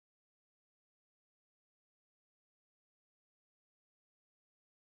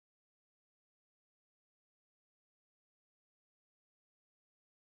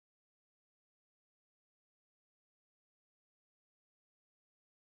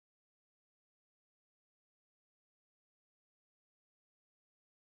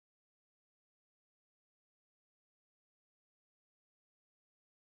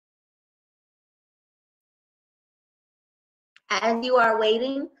As you are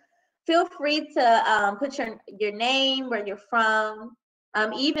waiting, feel free to put your name, where you're from,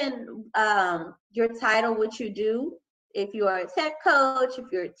 even your title, what you do. If you are a tech coach, if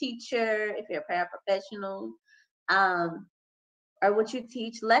you're a teacher, if you're a paraprofessional, um, or what you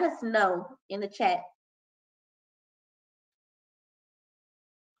teach, let us know in the chat.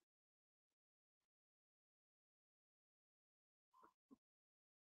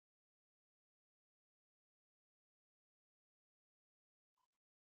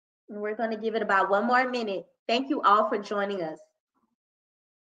 We're going to give it about 1 more minute. Thank you all for joining us.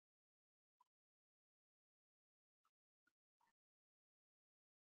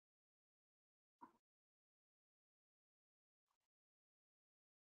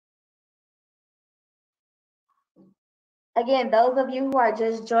 Again, those of you who are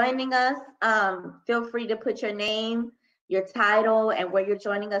just joining us, feel free to put your name, your title, and where you're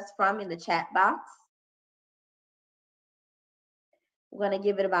joining us from in the chat box. We're going to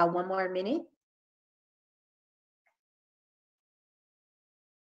give it about 1 more minute.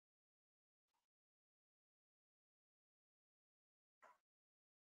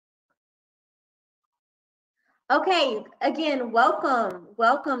 Okay, again, welcome.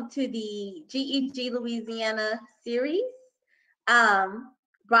 Welcome to the GEG Louisiana series.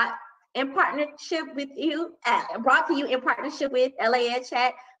 Brought in partnership with you, brought to you in partnership with LA Ed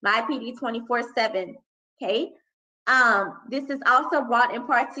Chat, MyPD 24/7. Okay. This is also brought in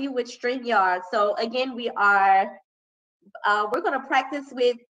part to you with StreamYard. So again, we're going to practice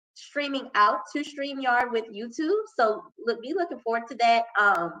with streaming out to StreamYard with YouTube. So be looking forward to that.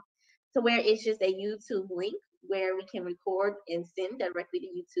 To where it's just a YouTube link where we can record and send directly to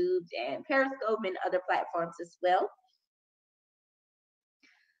YouTube and Periscope and other platforms as well.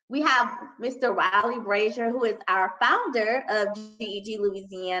 We have Mr. Wiley Brazier, who is our founder of GEG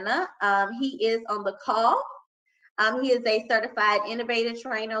Louisiana. He is on the call. He is a certified innovator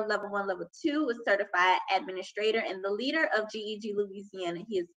trainer, level 1, level 2, a certified administrator, and the leader of GEG Louisiana.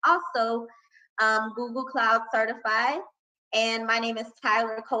 He is also Google Cloud certified. And my name is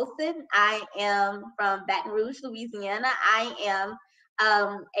Tyler Colson. I am from Baton Rouge, Louisiana. I am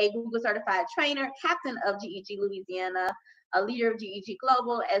a Google certified trainer, captain of GEG Louisiana, a leader of GEG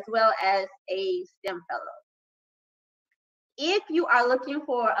Global, as well as a STEM fellow. If you are looking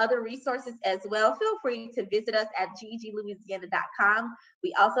for other resources as well, feel free to visit us at geglouisiana.com.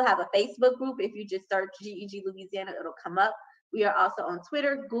 We also have a Facebook group. If you just search GEG Louisiana, it'll come up. We are also on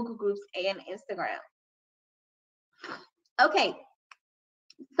Twitter, Google Groups, and Instagram. Okay,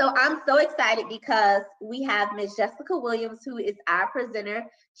 so I'm so excited because we have Ms. Jessica Williams, who is our presenter.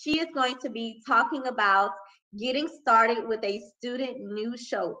 She is going to be talking about getting started with a student news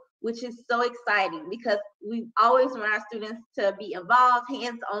show, which is so exciting because we always want our students to be involved,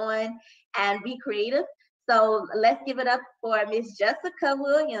 hands-on, and be creative. So let's give it up for Ms. Jessica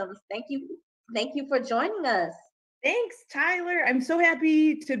Williams. Thank you for joining us. Thanks, Tyler. I'm so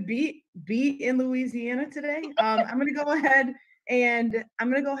happy to be in Louisiana today. I'm going to go ahead and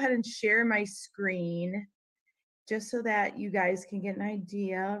share my screen just so that you guys can get an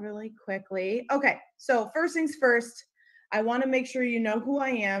idea really quickly. Okay, so first things first, I want to make sure you know who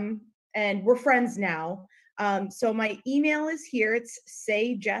I am, and we're friends now. So my email is here. It's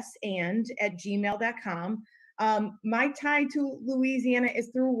sayjessand@gmail.com. My tie to Louisiana is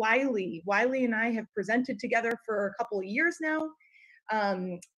through Wiley. Wiley and I have presented together for a couple of years now.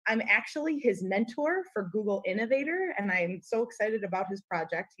 I'm actually his mentor for Google Innovator, and I'm so excited about his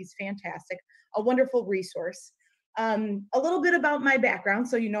project. He's fantastic, a wonderful resource. A little bit about my background,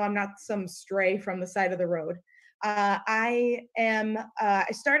 so you know I'm not some stray from the side of the road. I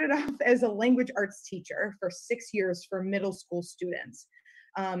started off as a language arts teacher for 6 years for middle school students.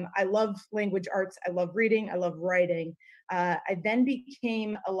 I love language arts. I love reading. I love writing. I then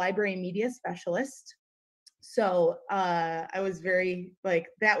became a library media specialist. So I was very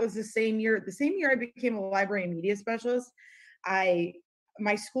that was the same year I became a library and media specialist. My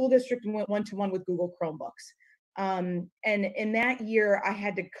school district went 1-to-1 with Google Chromebooks. And in that year I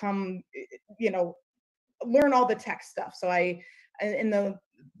had to come, learn all the tech stuff. So in the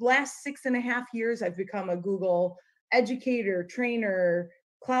last 6.5 years, I've become a Google educator, trainer,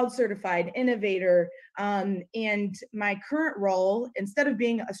 cloud certified innovator. And my current role, instead of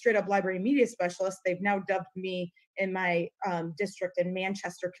being a straight up library media specialist, they've now dubbed me in my district in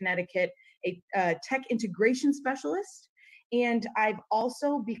Manchester, Connecticut, a tech integration specialist. And I've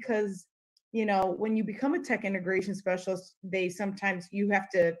also, because when you become a tech integration specialist, you have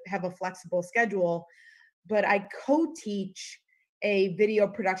to have a flexible schedule, but I co-teach a video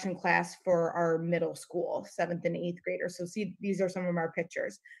production class for our middle school, 7th and 8th graders. So see, these are some of our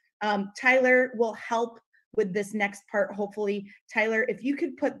pictures. Tyler will help with this next part, hopefully. Tyler, if you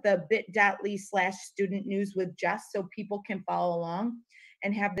could put the bit.ly/student news with Jess so people can follow along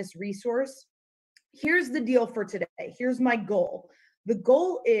and have this resource. Here's the deal for today. Here's my goal. The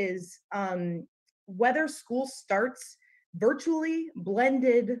goal is whether school starts virtually,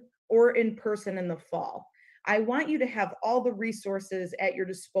 blended, or in person in the fall. I want you to have all the resources at your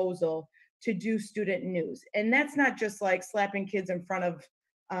disposal to do student news. And that's not just like slapping kids in front of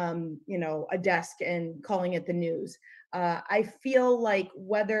a desk and calling it the news. I feel like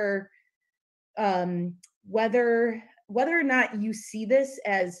whether or not you see this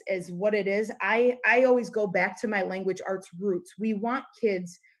as what it is, I always go back to my language arts roots. We want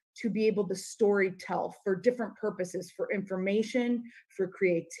kids to be able to story tell for different purposes, for information, for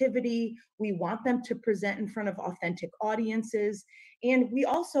creativity. We want them to present in front of authentic audiences. And we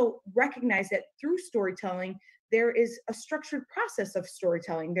also recognize that through storytelling, there is a structured process of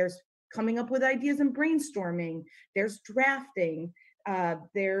storytelling. There's coming up with ideas and brainstorming, there's drafting,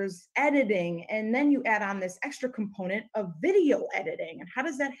 there's editing, and then you add on this extra component of video editing. And how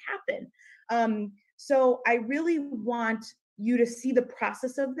does that happen? So I really want you to see the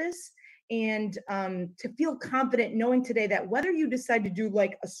process of this and to feel confident knowing today that whether you decide to do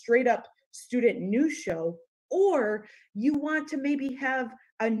like a straight up student news show, or you want to maybe have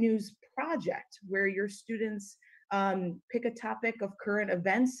a news project where your students pick a topic of current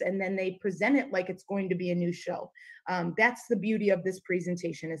events and then they present it like it's going to be a news show. That's the beauty of this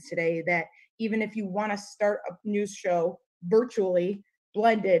presentation is today, that even if you want to start a news show virtually,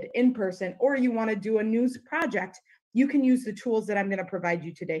 blended, in person, or you want to do a news project, you can use the tools that I'm going to provide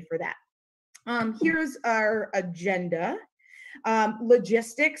you today for that. Here's our agenda.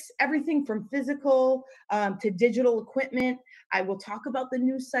 Logistics, everything from physical to digital equipment. I will talk about the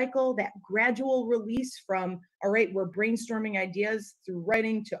news cycle, that gradual release from, all right, we're brainstorming ideas through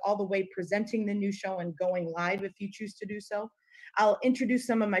writing to all the way presenting the news show and going live if you choose to do so. I'll introduce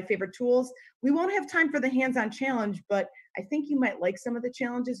some of my favorite tools. We won't have time for the hands-on challenge, but I think you might like some of the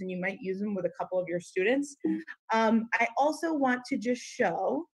challenges and you might use them with a couple of your students. I also want to just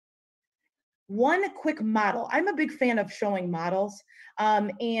show one quick model. I'm a big fan of showing models,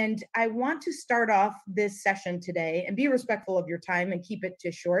 and I want to start off this session today and be respectful of your time and keep it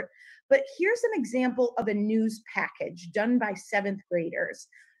to short. But here's an example of a news package done by 7th graders.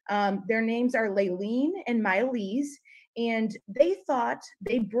 Their names are Layleen and Miley's, and they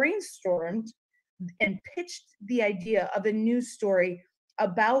brainstormed and pitched the idea of a news story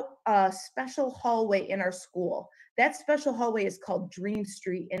about a special hallway in our school. That special hallway is called Dream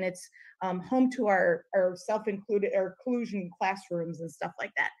Street, and it's home to our inclusion classrooms and stuff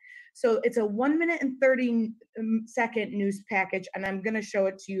like that. So it's a 1 minute and 30 second news package, and I'm going to show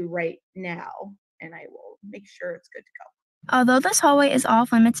it to you right now, and I will make sure it's good to go. Although this hallway is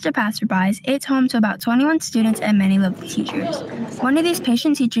off limits to passerbys, it's home to about 21 students and many lovely teachers. One of these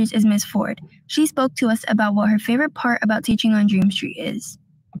patient teachers is Ms. Ford. She spoke to us about what her favorite part about teaching on Dream Street is.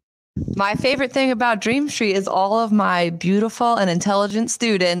 My favorite thing about Dream Street is all of my beautiful and intelligent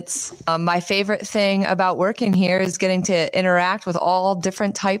students. My favorite thing about working here is getting to interact with all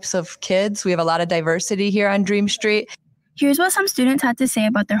different types of kids. We have a lot of diversity here on Dream Street. Here's what some students had to say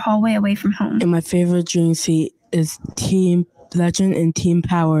about their hallway away from home. And my favorite Dream Street is Team Legend and Team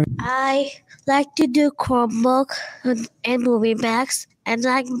Power. I like to do Chromebook and movie bags, and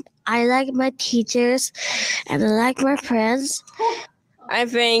I like my teachers, and I like my friends. I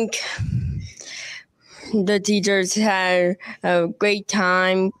think the teachers had a great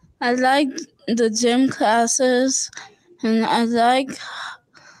time. I like the gym classes, and I like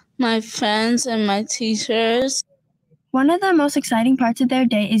my friends and my teachers. One of the most exciting parts of their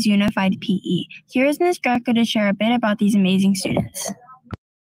day is Unified PE. Here is Ms. Greco to share a bit about these amazing students.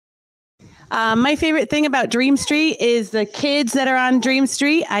 My favorite thing about Dream Street is the kids that are on Dream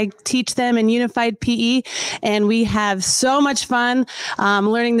Street. I teach them in Unified PE, and we have so much fun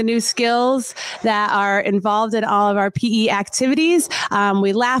learning the new skills that are involved in all of our PE activities.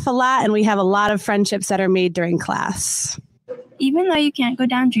 We laugh a lot, and we have a lot of friendships that are made during class. Even though you can't go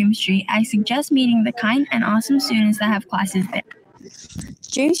down Dream Street, I suggest meeting the kind and awesome students that have classes there.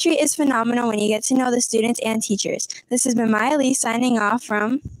 Dream Street is phenomenal when you get to know the students and teachers. This has been Maya Lee signing off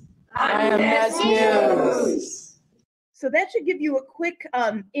from IMS News. So that should give you a quick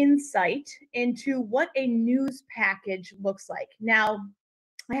insight into what a news package looks like. Now,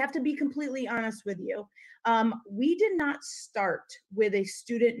 I have to be completely honest with you. We did not start with a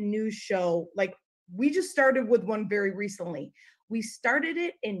student news show. Like, we just started with one very recently. We started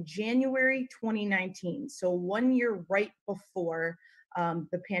it in January 2019, so 1 year right before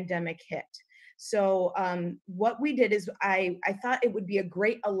the pandemic hit. So what we did is I thought it would be a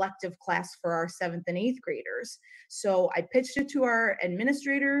great elective class for our 7th and 8th graders. So I pitched it to our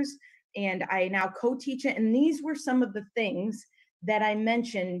administrators, and I now co-teach it. And these were some of the things that I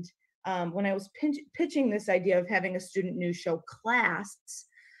mentioned when I was pitching this idea of having a student news show class,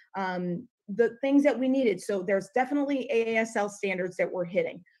 the things that we needed. So there's definitely AASL standards that we're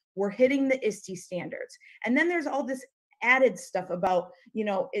hitting. We're hitting the ISTE standards. And then there's all this added stuff about,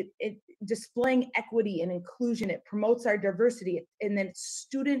 it displaying equity and inclusion. It promotes our diversity, and then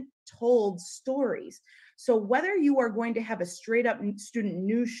student told stories. So whether you are going to have a straight up student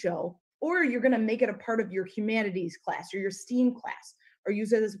news show, or you're going to make it a part of your humanities class or your STEAM class, or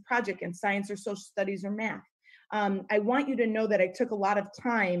use it as a project in science or social studies or math, I want you to know that I took a lot of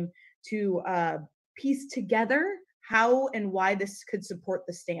time to piece together how and why this could support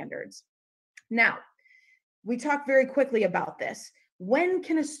the standards. Now, we talked very quickly about this. When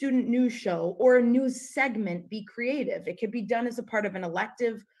can a student news show or a news segment be creative? It could be done as a part of an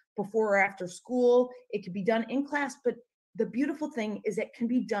elective before or after school. It could be done in class, but the beautiful thing is it can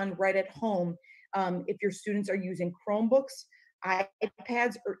be done right at home if your students are using Chromebooks,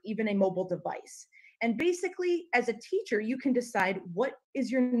 iPads, or even a mobile device. And basically, as a teacher, you can decide, what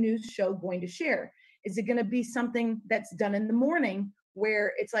is your news show going to share? Is it going to be something that's done in the morning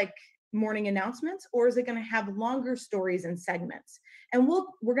where it's like morning announcements, or is it going to have longer stories and segments? And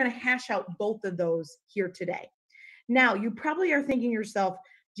we're going to hash out both of those here today. Now, you probably are thinking to yourself,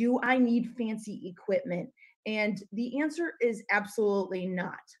 do I need fancy equipment? And the answer is absolutely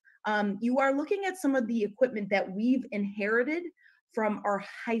not. You are looking at some of the equipment that we've inherited from our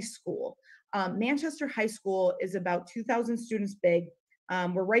high school. Manchester High School is about 2,000 students big.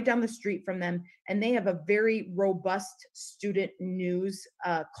 We're right down the street from them, and they have a very robust student news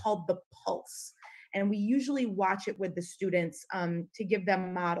called The Pulse. And we usually watch it with the students to give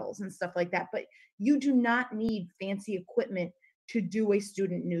them models and stuff like that. But you do not need fancy equipment to do a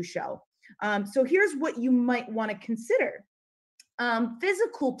student news show. So here's what you might want to consider.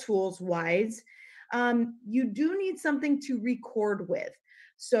 Physical tools wise, you do need something to record with.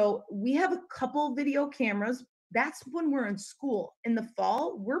 So we have a couple video cameras. That's when we're in school. In the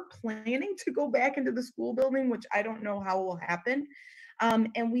fall, we're planning to go back into the school building, which I don't know how will happen.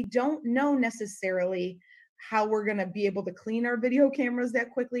 And we don't know necessarily how we're going to be able to clean our video cameras that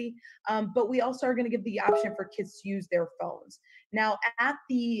quickly. But we also are going to give the option for kids to use their phones. Now, at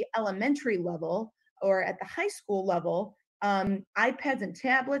the elementary level or at the high school level, iPads and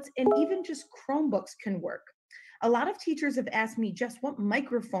tablets and even just Chromebooks can work. A lot of teachers have asked me, Jess, what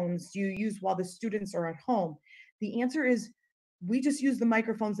microphones do you use while the students are at home? The answer is, we just use the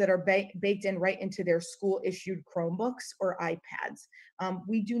microphones that are baked in right into their school issued Chromebooks or iPads.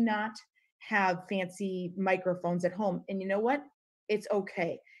 We do not have fancy microphones at home. And you know what? It's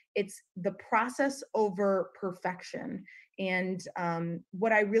okay. It's the process over perfection. And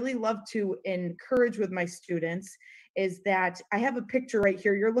what I really love to encourage with my students is that I have a picture right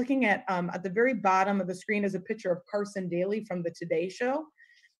here. You're looking at the very bottom of the screen is a picture of Carson Daly from the Today Show.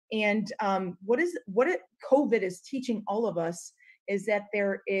 And what COVID is teaching all of us is that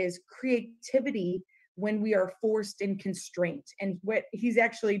there is creativity when we are forced and constraint. And what he's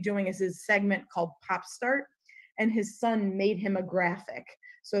actually doing is his segment called Pop Start, and his son made him a graphic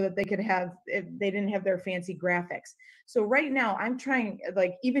so that they could have, if they didn't have their fancy graphics. So right now I'm trying,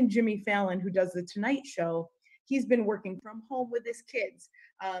 like even Jimmy Fallon, who does the Tonight Show, he's been working from home with his kids.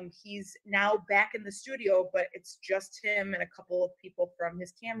 He's now back in the studio, but it's just him and a couple of people from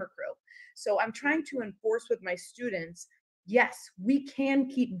his camera crew. So I'm trying to enforce with my students, yes, we can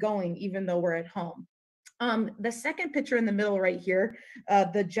keep going even though we're at home. The second picture in the middle right here,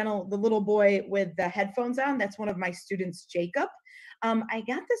 the little boy with the headphones on, that's one of my students, Jacob. I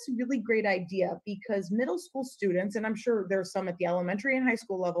got this really great idea because middle school students, and I'm sure there's some at the elementary and high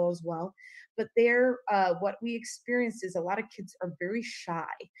school level as well, but what we experience is a lot of kids are very shy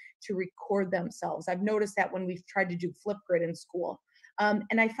to record themselves. I've noticed that when we've tried to do Flipgrid in school.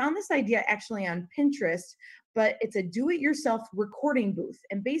 And I found this idea actually on Pinterest, but it's a do-it-yourself recording booth.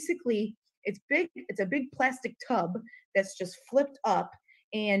 And basically, it's a big plastic tub that's just flipped up.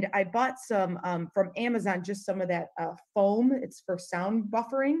 And I bought some from Amazon, just some of that foam. It's for sound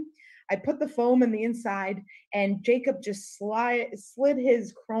buffering. I put the foam in the inside, and Jacob just slid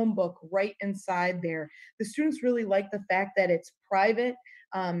his Chromebook right inside there. The students really like the fact that it's private.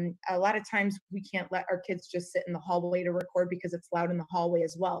 A lot of times we can't let our kids just sit in the hallway to record because it's loud in the hallway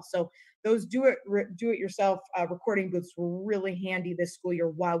as well. So those do-it-yourself recording booths were really handy this school year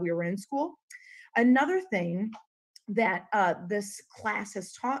while we were in school. Another thing that this class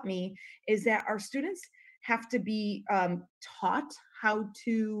has taught me is that our students have to be taught how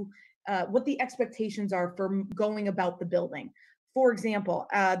to what the expectations are for going about the building. For example,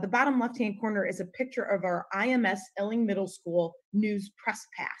 the bottom left-hand corner is a picture of our IMS Elling Middle School news press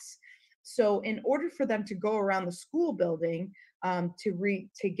pass. So in order for them to go around the school building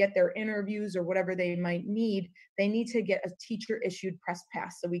to get their interviews or whatever they might need, they need to get a teacher-issued press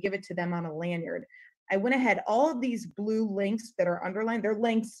pass. So we give it to them on a lanyard. I went ahead, all of these blue links that are underlined, they're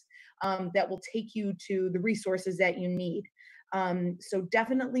links that will take you to the resources that you need. So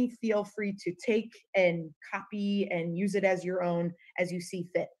definitely feel free to take and copy and use it as your own as you see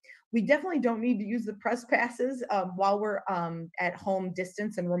fit. We definitely don't need to use the press passes while we're at home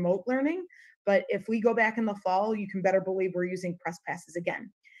distance and remote learning. But if we go back in the fall, you can better believe we're using press passes again.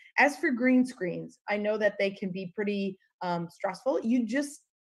 As for green screens, I know that they can be pretty stressful. You just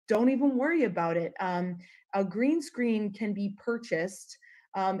don't even worry about it. A green screen can be purchased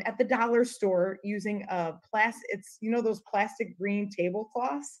at the dollar store using it's, you know, those plastic green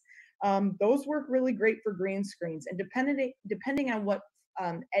tablecloths. Those work really great for green screens. And depending on what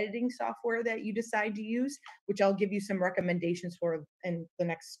editing software that you decide to use, which I'll give you some recommendations for in the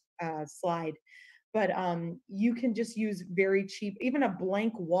next slide. But you can just use very cheap, even a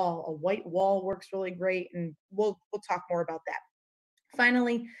blank wall, a white wall works really great. And we'll talk more about that.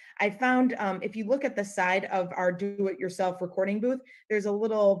 Finally, I found if you look at the side of our do-it-yourself recording booth, there's a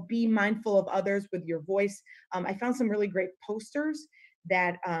little be mindful of others with your voice. I found some really great posters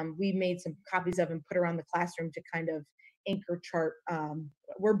that we made some copies of and put around the classroom to kind of anchor chart.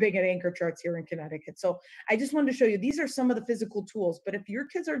 We're big at anchor charts here in Connecticut. So I just wanted to show you, these are some of the physical tools, but if your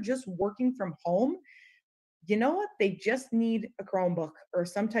kids are just working from home, you know what? They just need a Chromebook or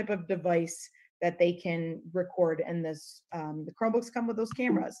some type of device that they can record, and this the Chromebooks come with those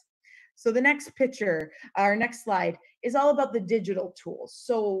cameras. So the next picture, our next slide, is all about the digital tools.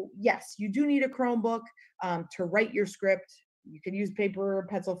 So yes, you do need a Chromebook to write your script. You can use paper or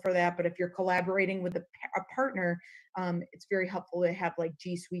pencil for that, but if you're collaborating with a partner, it's very helpful to have like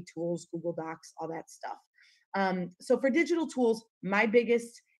G Suite tools, Google Docs, all that stuff. So for digital tools, my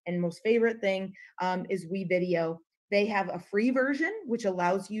biggest and most favorite thing is WeVideo. They have a free version, which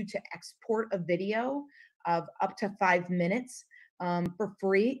allows you to export a video of up to 5 minutes for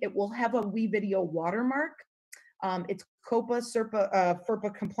free. It will have a WeVideo watermark. It's COPA,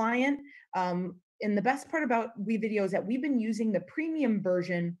 FERPA compliant. And the best part about WeVideo is that we've been using the premium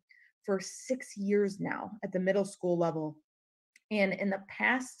version for 6 years now at the middle school level. And in the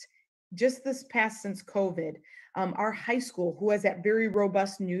past, just this past since COVID, our high school, who has that very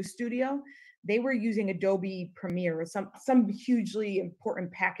robust news studio, they were using Adobe Premiere, some hugely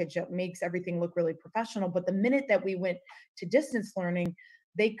important package that makes everything look really professional. But the minute that we went to distance learning,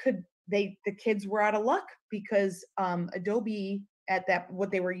 the kids were out of luck because Adobe what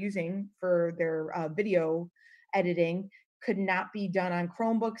they were using for their video editing could not be done on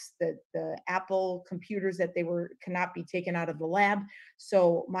Chromebooks. The Apple computers that could not be taken out of the lab.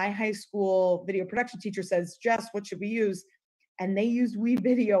 So my high school video production teacher says, Jess, what should we use? And they used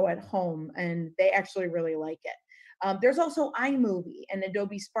WeVideo at home, and they actually really like it. There's also iMovie and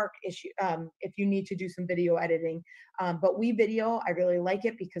Adobe Spark if you need to do some video editing. But WeVideo, I really like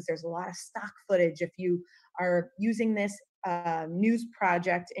it because there's a lot of stock footage. If you are using this news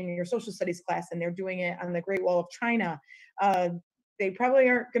project in your social studies class and they're doing it on the Great Wall of China, they probably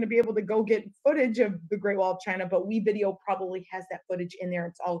aren't going to be able to go get footage of the Great Wall of China, but WeVideo probably has that footage in there.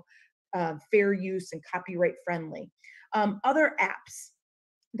 It's all fair use and copyright friendly. Other apps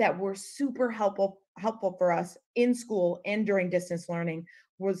that were super helpful for us in school and during distance learning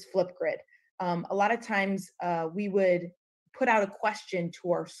was Flipgrid. A lot of times we would put out a question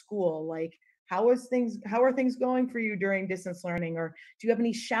to our school, like, how are things going for you during distance learning? Or do you have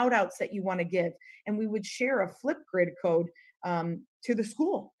any shout outs that you want to give? And we would share a Flipgrid code to the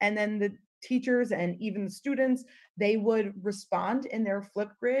school. And then the teachers and even the students, they would respond in their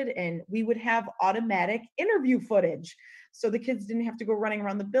Flipgrid, and we would have automatic interview footage. So the kids didn't have to go running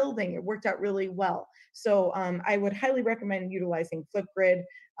around the building. It worked out really well. So I would highly recommend utilizing Flipgrid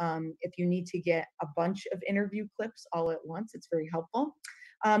if you need to get a bunch of interview clips all at once. It's very helpful.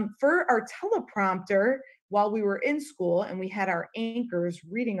 For our teleprompter, while we were in school and we had our anchors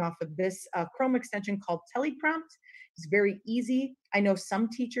reading off of this Chrome extension called Teleprompt, it's very easy. I know some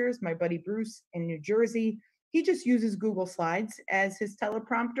teachers, my buddy Bruce in New Jersey, he just uses Google Slides as his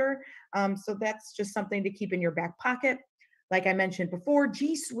teleprompter. So that's just something to keep in your back pocket. Like I mentioned before,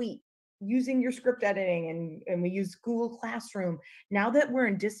 G Suite, using your script editing, and we use Google Classroom. Now that we're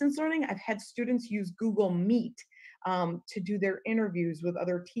in distance learning, I've had students use Google Meet to do their interviews with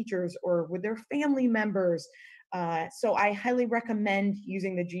other teachers or with their family members. So I highly recommend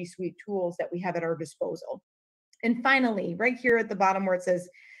using the G Suite tools that we have at our disposal. And finally, right here at the bottom where it says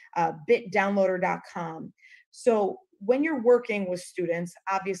bitdownloader.com. So when you're working with students,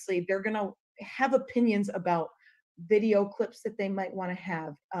 obviously they're going to have opinions about video clips that they might want to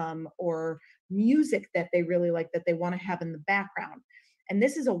have, or music that they really like that they want to have in the background. And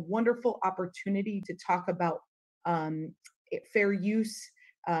this is a wonderful opportunity to talk about fair use,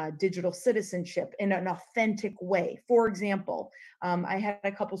 digital citizenship in an authentic way. For example, I had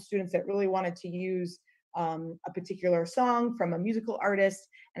a couple students that really wanted to use a particular song from a musical artist.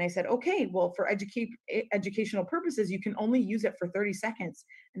 And I said, okay, well, for educational purposes, you can only use it for 30 seconds.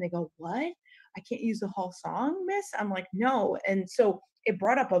 And they go, what? I can't use the whole song, miss? I'm like, no. And so it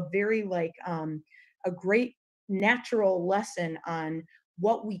brought up a very a great natural lesson on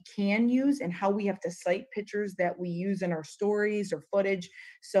what we can use and how we have to cite pictures that we use in our stories or footage.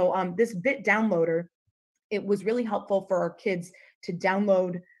 So this bit downloader, it was really helpful for our kids to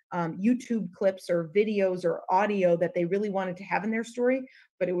download YouTube clips or videos or audio that they really wanted to have in their story,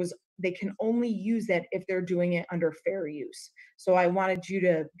 but they can only use that if they're doing it under fair use. So I wanted you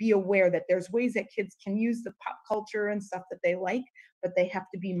to be aware that there's ways that kids can use the pop culture and stuff that they like, but they have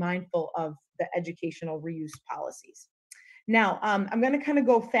to be mindful of the educational reuse policies. Now, I'm going to kind of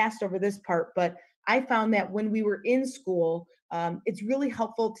go fast over this part, but I found that when we were in school, it's really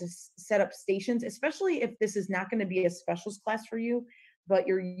helpful to set up stations, especially if this is not going to be a specials class for you, but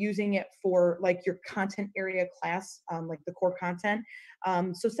you're using it for like your content area class, like the core content.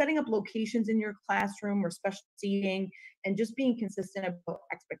 So setting up locations in your classroom or special seating and just being consistent about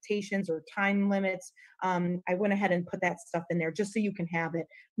expectations or time limits. I went ahead and put that stuff in there just so you can have it.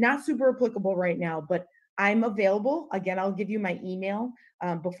 Not super applicable right now, but I'm available. Again, I'll give you my email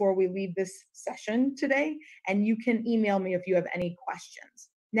before we leave this session today, and you can email me if you have any questions.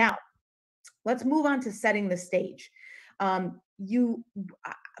 Now, let's move on to setting the stage. For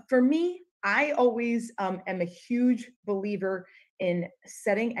me, I always am a huge believer in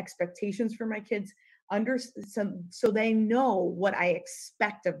setting expectations for my kids so they know what I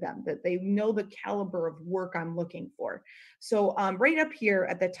expect of them, that they know the caliber of work I'm looking for. So right up here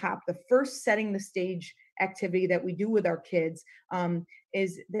at the top, the first setting the stage activity that we do with our kids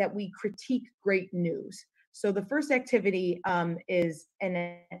is that we critique great news. So the first activity is,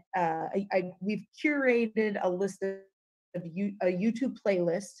 we've curated a list of a YouTube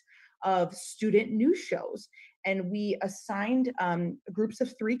playlist of student news shows, and we assigned groups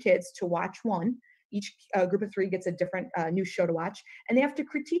of 3 kids to watch one. Each group of 3 gets a different news show to watch, and they have to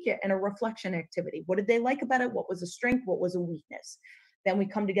critique it in a reflection activity. What did they like about it? What was a strength? What was a weakness? Then we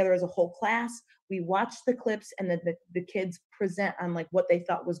come together as a whole class, we watch the clips, and then the kids present on like what they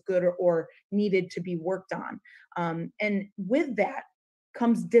thought was good or needed to be worked on. And with that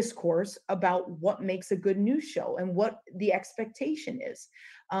comes discourse about what makes a good news show and what the expectation is.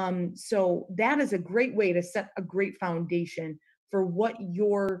 So that is a great way to set a great foundation for what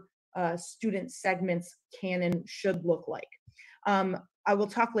your student segments can and should look like. I will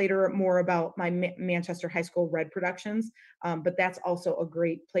talk later more about my Manchester High School Red productions, but that's also a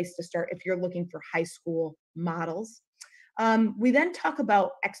great place to start if you're looking for high school models. We then talk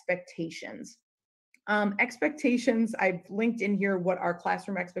about expectations. Expectations, I've linked in here what our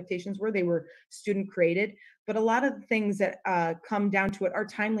classroom expectations were. They were student created, but a lot of the things that come down to it are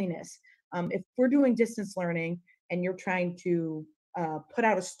timeliness. If we're doing distance learning and you're trying to put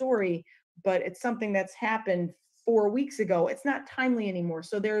out a story, but it's something that's happened 4 weeks ago, it's not timely anymore.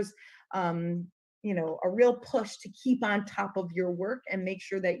 So there's a real push to keep on top of your work and make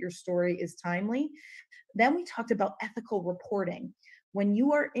sure that your story is timely. Then we talked about ethical reporting. When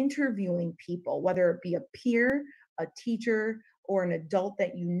you are interviewing people, whether it be a peer, a teacher, or an adult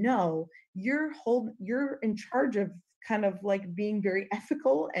that you know, you're in charge of kind of like being very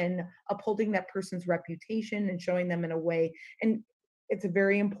ethical and upholding that person's reputation and showing them in a way. And it's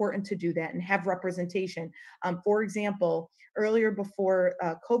very important to do that and have representation. For example, earlier before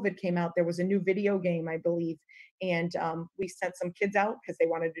COVID came out, there was a new video game, I believe, and we sent some kids out because they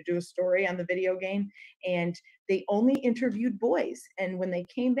wanted to do a story on the video game, and they only interviewed boys. And when they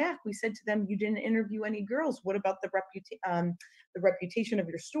came back, we said to them, you didn't interview any girls. What about the reputation of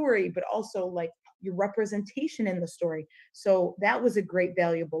your story, but also like your representation in the story? So that was a great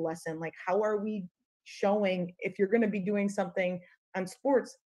valuable lesson. Like, how are we showing, if you're going to be doing something on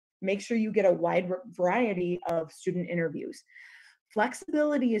sports, make sure you get a wide variety of student interviews.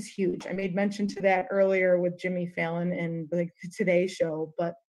 Flexibility is huge. I made mention to that earlier with Jimmy Fallon and the Today Show,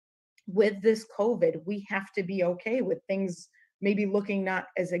 but with this COVID, we have to be okay with things maybe looking not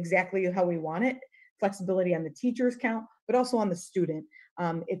as exactly how we want it. Flexibility on the teacher's count, but also on the student.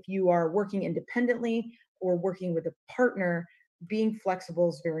 If you are working independently or working with a partner, being flexible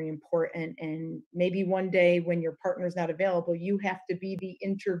is very important. And maybe one day when your partner's not available, you have to be the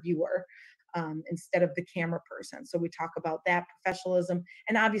interviewer instead of the camera person. So we talk about that professionalism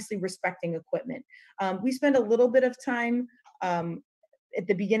and obviously respecting equipment. We spend a little bit of time at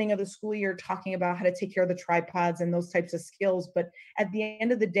the beginning of the school year talking about how to take care of the tripods and those types of skills. But at the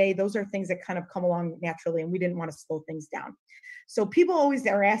end of the day, those are things that kind of come along naturally, and we didn't want to slow things down. So people always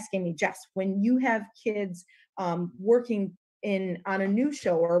are asking me, Jess, when you have kids working on a new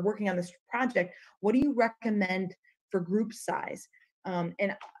show or working on this project, what do you recommend for group size? And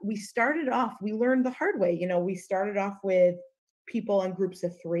we learned the hard way. We started off with people in groups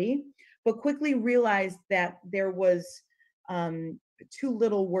of 3, but quickly realized that there was too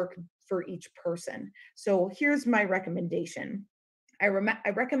little work for each person. So here's my recommendation. I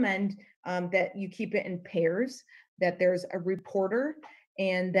recommend that you keep it in pairs, that there's a reporter,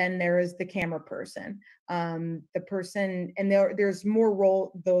 and then there is the camera person. The person, and there's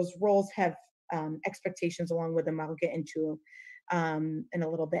more those roles have expectations along with them. I'll get into in a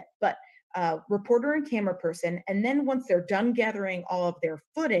little bit, but reporter and camera person. And then once they're done gathering all of their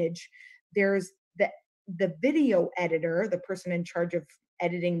footage, there's the video editor, the person in charge of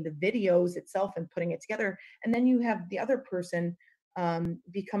editing the videos itself and putting it together. And then you have the other person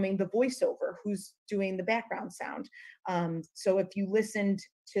becoming the voiceover, who's doing the background sound. So if you listened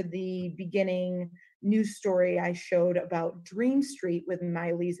to the beginning news story I showed about Dream Street with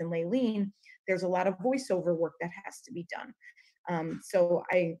Miley's and Laylene, there's a lot of voiceover work that has to be done. So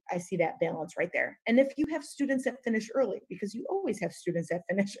I see that balance right there. And if you have students that finish early, because you always have students that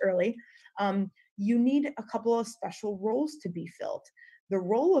finish early, you need a couple of special roles to be filled. The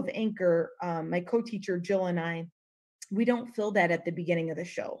role of anchor, my co-teacher Jill and I, we don't fill that at the beginning of the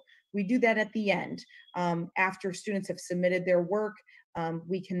show. We do that at the end. After students have submitted their work,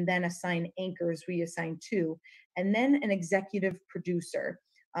 we can then assign anchors. We assign 2, and then an executive producer.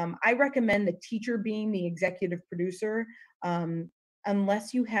 I recommend the teacher being the executive producer,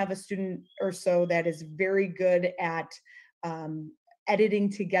 unless you have a student or so that is very good at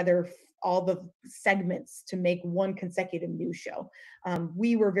editing together all the segments to make one consecutive news show.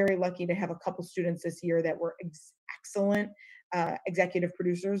 We were very lucky to have a couple students this year that were excellent executive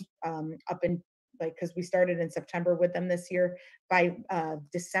producers because we started in September with them this year. By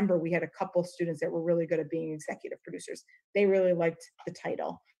December, we had a couple students that were really good at being executive producers. They really liked the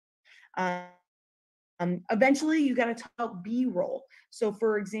title. Eventually, you got to talk about B-roll. So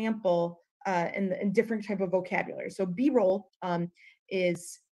for example, in different type of vocabulary. So B-roll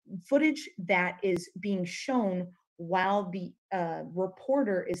is footage that is being shown while the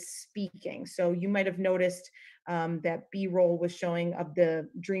reporter is speaking. So you might have noticed that B-roll was showing of the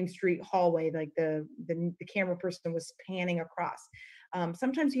Dream Street hallway, like the camera person was panning across.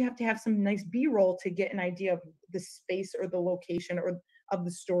 Sometimes you have to have some nice B-roll to get an idea of the space or the location or of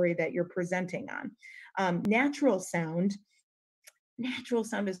the story that you're presenting on. Natural sound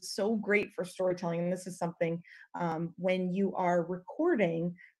is so great for storytelling. And this is something when you are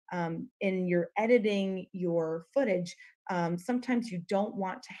recording and you're editing your footage, sometimes you don't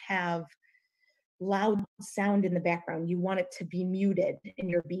want to have loud sound in the background. You want it to be muted in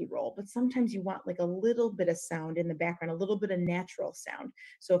your B-roll, but sometimes you want like a little bit of sound in the background, a little bit of natural sound.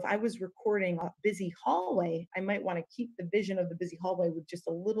 So if I was recording a busy hallway, I might want to keep the vision of the busy hallway with just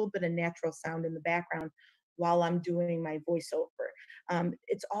a little bit of natural sound in the background while I'm doing my voiceover.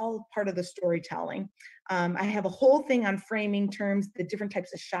 It's all part of the storytelling. I have a whole thing on framing terms, the different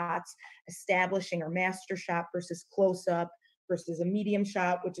types of shots, establishing or master shot versus close-up versus a medium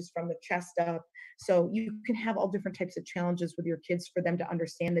shot, which is from the chest up. So you can have all different types of challenges with your kids for them to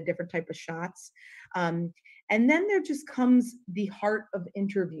understand the different type of shots. And then there just comes the heart of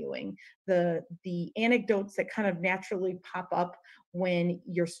interviewing, the anecdotes that kind of naturally pop up when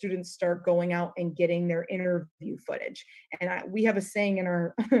your students start going out and getting their interview footage. And we have a saying in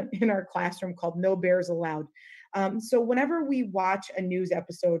our in our classroom called "No bears allowed." So whenever we watch a news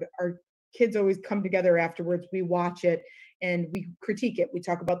episode, our kids always come together afterwards. We watch it and we critique it. We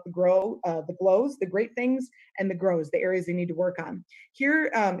talk about the glows, the great things, and the grows, the areas they need to work on. Here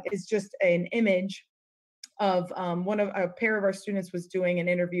is just an image of a pair of our students was doing an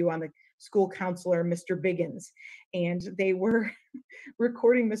interview on the school counselor, Mr. Biggins, and they were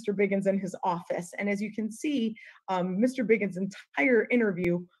recording Mr. Biggins in his office. And as you can see, Mr. Biggins' entire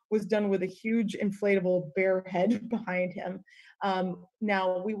interview was done with a huge inflatable bear head behind him.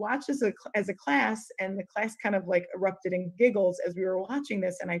 Now we watched as a class, and the class kind of like erupted in giggles as we were watching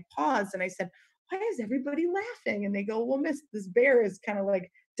this. And I paused and I said, "Why is everybody laughing?" And they go, "Well, miss, this bear is kind of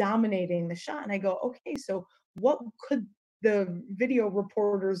like dominating the shot." And I go, "Okay, so what could the video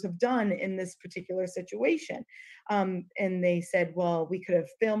reporters have done in this particular situation. And they said, well, we could have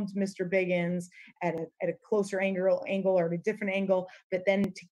filmed Mr. Biggins at a closer angle or at a different angle, but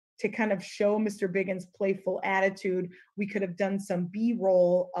then to kind of show Mr. Biggins' playful attitude, we could have done some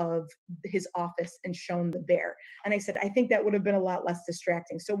B-roll of his office and shown the bear. And I said, I think that would have been a lot less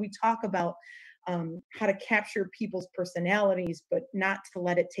distracting. So we talk about how to capture people's personalities, but not to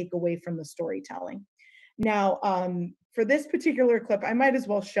let it take away from the storytelling. Now, for this particular clip, I might as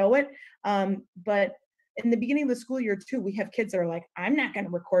well show it, but in the beginning of the school year too, we have kids that are like, I'm not going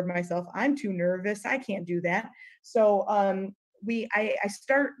to record myself. I'm too nervous. I can't do that. So I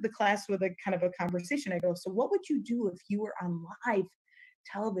start the class with a kind of a conversation. I go, so what would you do if you were on live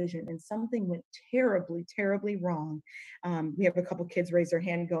television and something went terribly, terribly wrong? We have a couple kids raise their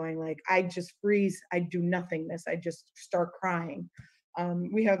hand going like, I just freeze. I do nothingness. I just start crying.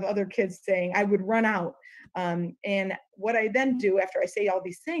 We have other kids saying, I would run out. And what I then do after I say all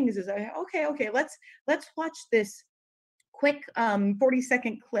these things is okay, let's watch this quick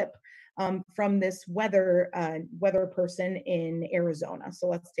 40-second clip from this weather person in Arizona. So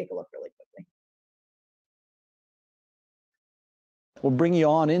let's take a look really quickly. We'll bring you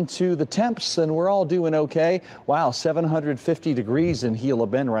on into the temps, and we're all doing okay. Wow, 750 degrees in Gila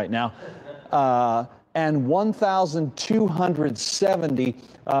Bend right now. And 1,270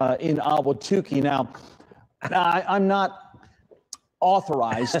 in Ahwatukee. Now, I'm not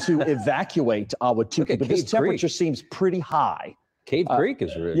authorized to evacuate Ahwatukee, but this temperature seems pretty high. Cave Creek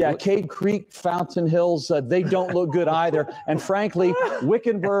is really yeah, Cave Creek, Fountain Hills, they don't look good either. And frankly,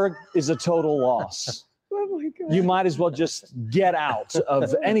 Wickenburg is a total loss. Oh my God. You might as well just get out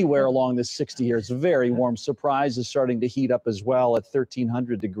of anywhere along this 60 here. It's very warm. Surprise is starting to heat up as well at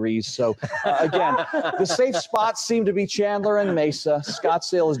 1,300 degrees. So again, the safe spots seem to be Chandler and Mesa.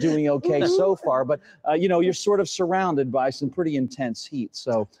 Scottsdale is doing okay so far, but you know, you're sort of surrounded by some pretty intense heat.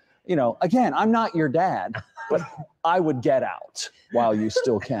 So, you know, again, I'm not your dad, but I would get out while you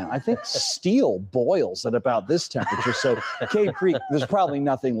still can. I think steel boils at about this temperature. So Cave Creek, there's probably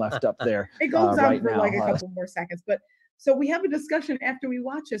nothing left up there. It goes on right for now. like a couple more seconds. But so we have a discussion after we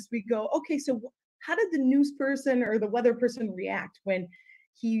watch this. We go, okay, so how did the news person or the weather person react when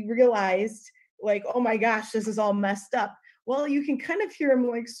he realized like, oh my gosh, this is all messed up? Well, you can kind of hear him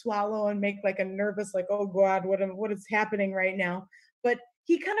like swallow and make like a nervous, like, oh God, what is happening right now? But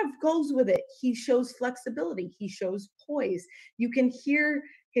he kind of goes with it. He shows flexibility. He shows poise. You can hear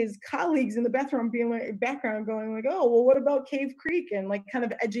his colleagues in the background going like, oh, well, what about Cave Creek? And like kind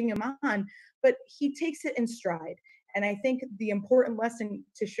of edging him on. But he takes it in stride. And I think the important lesson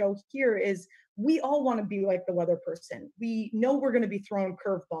to show here is we all want to be like the weather person. We know we're going to be throwing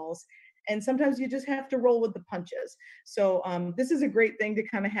curveballs. And sometimes you just have to roll with the punches. So this is a great thing to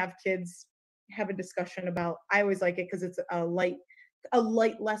kind of have kids have a discussion about. I always like it because it's a light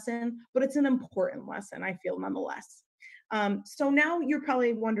lesson, but it's an important lesson, I feel, nonetheless. So now you're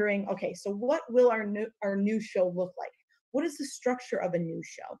probably wondering, okay, so what will our new show look like? What is the structure of a new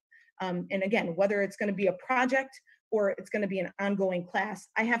show? And again, whether it's going to be a project or it's going to be an ongoing class,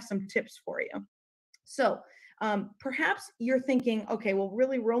 I have some tips for you. So perhaps you're thinking, okay, well,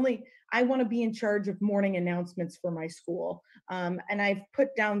 really, I want to be in charge of morning announcements for my school. And I've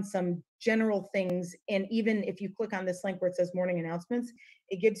put down some general things. And even if you click on this link where it says morning announcements,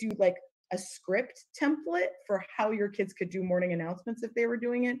 it gives you like a script template for how your kids could do morning announcements if they were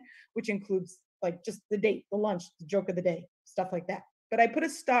doing it, which includes like just the date, the lunch, the joke of the day, stuff like that. But I put a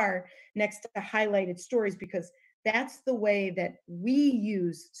star next to highlighted stories because that's the way that we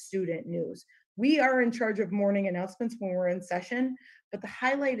use student news. We are in charge of morning announcements when we're in session, but the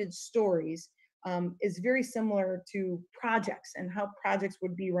highlighted stories is very similar to projects and how projects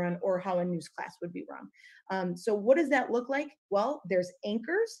would be run or how a news class would be run. So what does that look like? Well, there's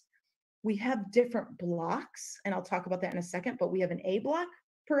anchors. We have different blocks, and I'll talk about that in a second, but we have an A block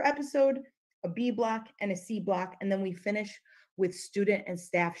per episode, a B block, and a C block, and then we finish with student and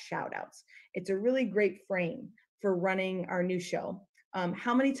staff shout outs. It's a really great frame for running our new show.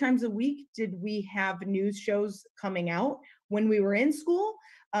 How many times a week did we have news shows coming out? When we were in school,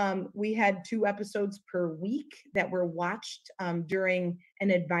 we had 2 episodes per week that were watched during an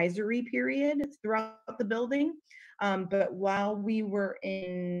advisory period throughout the building. But while we were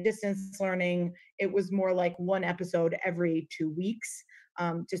in distance learning, it was more like 1 episode every 2 weeks,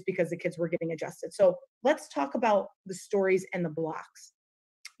 just because the kids were getting adjusted. So let's talk about the stories and the blocks.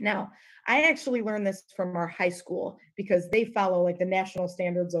 Now, I actually learned this from our high school because they follow like the national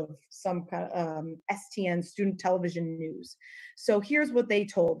standards of some kind of STN, student television news. So here's what they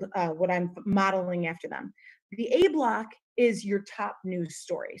told, what I'm modeling after them. The A block is your top news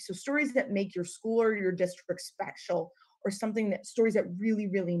story. So stories that make your school or your district special or stories that really,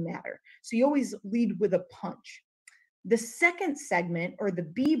 really matter. So you always lead with a punch. The second segment, or the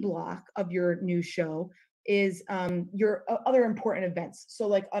B block of your news show, is your other important events. So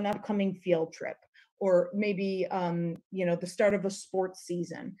like an upcoming field trip, or maybe the start of a sports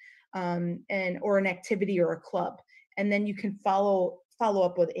season, or an activity or a club. And then you can follow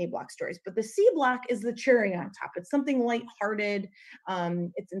up with A block stories. But the C block is the cherry on top. It's something lighthearted.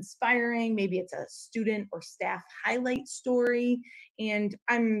 It's inspiring. Maybe it's a student or staff highlight story. And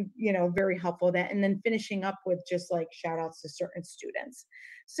I'm, very helpful with that. And then finishing up with just like shout outs to certain students.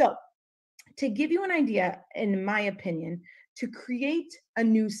 So to give you an idea, in my opinion, to create a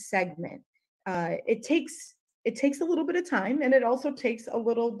new segment, it takes a little bit of time, and it also takes a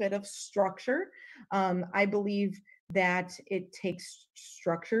little bit of structure. I believe that it takes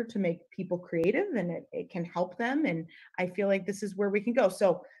structure to make people creative, and it can help them. And I feel like this is where we can go.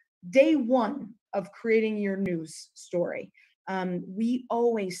 So day one of creating your news story, we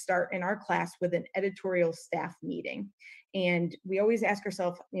always start in our class with an editorial staff meeting. And we always ask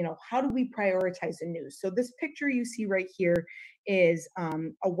ourselves, how do we prioritize the news? So this picture you see right here is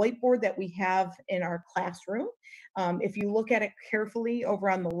a whiteboard that we have in our classroom. If you look at it carefully over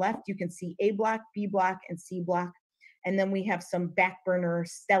on the left, you can see A block, B block, and C block. And then we have some back burner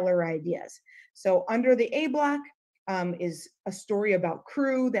stellar ideas. So under the A block is a story about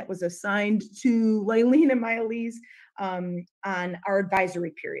crew that was assigned to Lailene and Myalise on our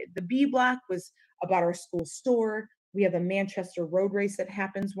advisory period. The B block was about our school store. We have a Manchester road race that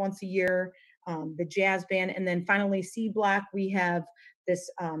happens once a year, the jazz band. And then finally, C block, we have this,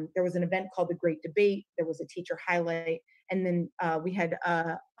 there was an event called the Great Debate. There was a teacher highlight. And then we had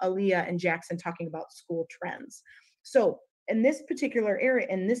Aaliyah and Jackson talking about school trends. So in this particular area,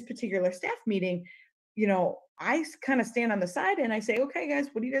 in this particular staff meeting, I kind of stand on the side and I say, okay, guys,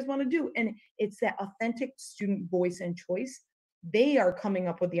 what do you guys want to do? And it's that authentic student voice and choice. They are coming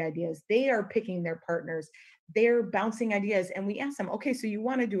up with the ideas. They are picking their partners. They're bouncing ideas. And we ask them, okay, so you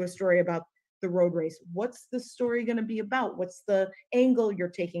want to do a story about the road race. What's the story going to be about? What's the angle you're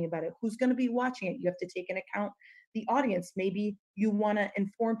taking about it? Who's going to be watching it? You have to take into account the audience. Maybe you want to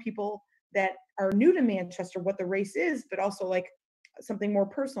inform people that are new to Manchester what the race is, but also like something more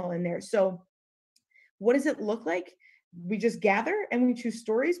personal in there. So what does it look like? We just gather and we choose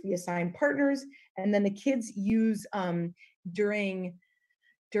stories, we assign partners, and then the kids use during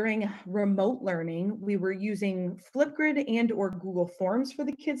remote learning, we were using Flipgrid and or Google Forms for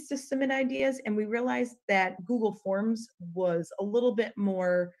the kids to submit ideas. And we realized that Google Forms was a little bit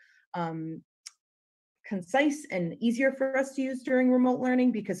more concise and easier for us to use during remote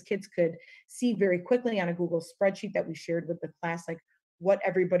learning, because kids could see very quickly on a Google spreadsheet that we shared with the class, like what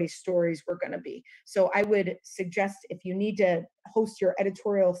everybody's stories were going to be. So I would suggest, if you need to host your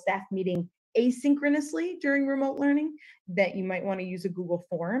editorial staff meeting asynchronously during remote learning, that you might want to use a Google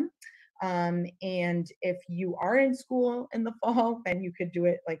form. And if you are in school in the fall, then you could do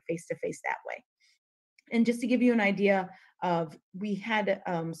it like face-to-face that way. And just to give you an idea of, we had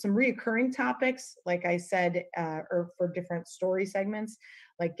some reoccurring topics, like I said, or for different story segments,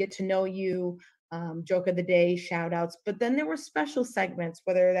 like get to know you, joke of the day, shout outs. But then there were special segments,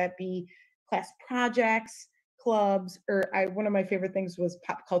 whether that be class projects, clubs, or one of my favorite things was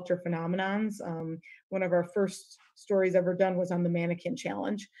pop culture phenomenons. One of our first stories ever done was on the mannequin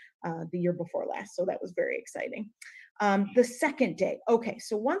challenge the year before last. So that was very exciting. The second day, okay,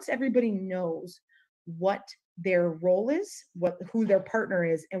 so once everybody knows what their role is, who their partner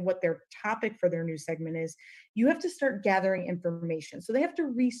is, and what their topic for their new segment is, you have to start gathering information. So they have to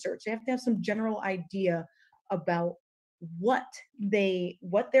research, they have to have some general idea about what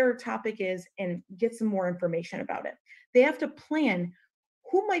their topic is and get some more information about it. They have to plan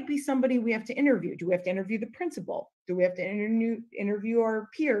who might be somebody we have to interview. Do we have to interview the principal? Do we have to interview our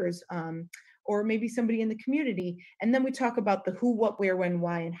peers? Or maybe somebody in the community? And then we talk about the who, what, where, when,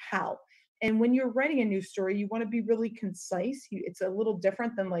 why, and how. And when you're writing a news story, you want to be really concise. It's a little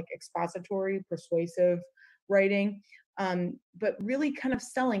different than like expository, persuasive writing, but really kind of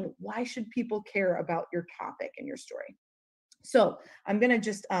selling, why should people care about your topic and your story? So I'm going to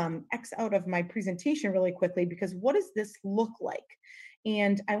just X out of my presentation really quickly, because what does this look like?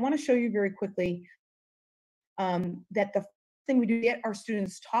 And I want to show you very quickly that the thing we do to get our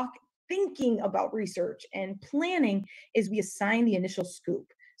students thinking about research and planning is we assign the initial scoop.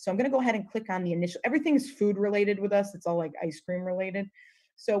 So I'm going to go ahead and click on the initial. Everything is food related with us. It's all like ice cream related.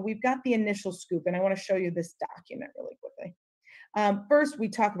 So we've got the initial scoop, and I want to show you this document really quickly. First, we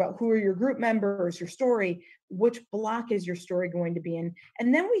talk about who are your group members, your story, which block is your story going to be in,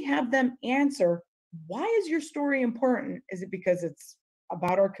 and then we have them answer, why is your story important? Is it because it's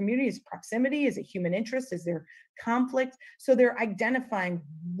about our community? Is proximity? Is it human interest? Is there conflict? So they're identifying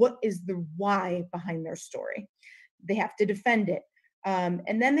what is the why behind their story. They have to defend it.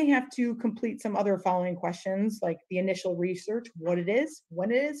 And then they have to complete some other following questions, like the initial research, what it is,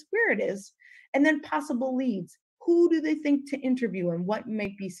 when it is, where it is, and then possible leads. Who do they think to interview and what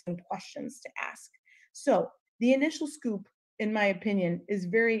might be some questions to ask? So the initial scoop, in my opinion, is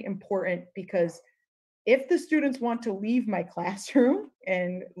very important because if the students want to leave my classroom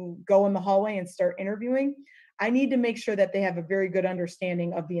and go in the hallway and start interviewing, I need to make sure that they have a very good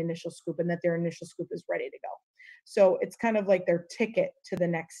understanding of the initial scoop and that their initial scoop is ready to go. So it's kind of like their ticket to the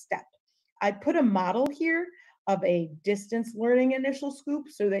next step. I put a model here of a distance learning initial scoop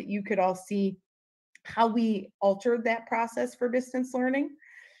so that you could all see how we altered that process for distance learning.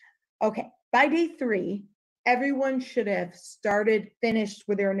 Okay, by day 3, everyone should have finished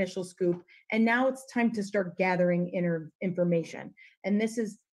with their initial scoop, and now it's time to start gathering information. And this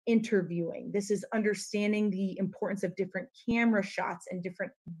is interviewing. This is understanding the importance of different camera shots and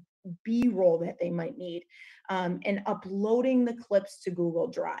different B-roll that they might need, and uploading the clips to Google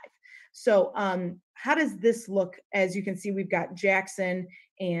Drive. So how does this look? As you can see, we've got Jackson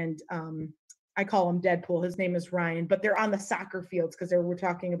and I call him Deadpool. His name is Ryan, but they're on the soccer fields because we're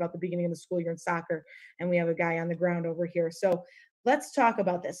talking about the beginning of the school year in soccer, and we have a guy on the ground over here. So let's talk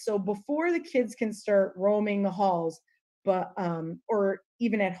about this. So before the kids can start roaming the halls, but or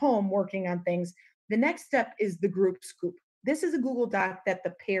even at home working on things, the next step is the group scoop. This is a Google Doc that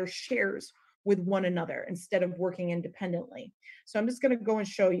the pair shares with one another instead of working independently. So I'm just going to go and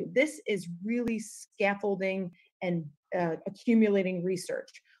show you. This is really scaffolding and accumulating research.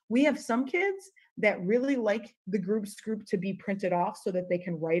 We have some kids that really like the group scoop to be printed off so that they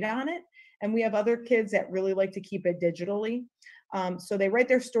can write on it. And we have other kids that really like to keep it digitally. So they write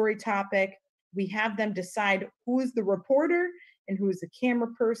their story topic. We have them decide who is the reporter and who is the camera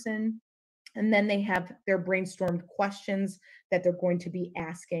person. And then they have their brainstormed questions that they're going to be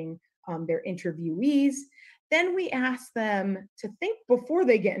asking their interviewees. Then we ask them to think before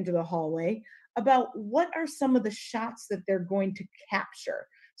they get into the hallway about what are some of the shots that they're going to capture.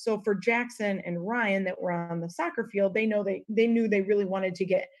 So for Jackson and Ryan that were on the soccer field, they knew they really wanted to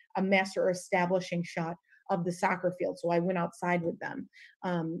get a master establishing shot of the soccer field. So I went outside with them.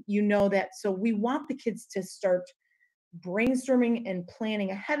 So we want the kids to start brainstorming and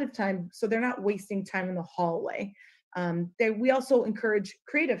planning ahead of time so they're not wasting time in the hallway. We also encourage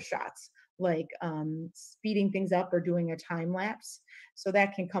creative shots like speeding things up or doing a time lapse. So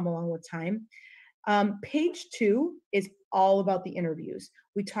that can come along with time. Page 2 is all about the interviews.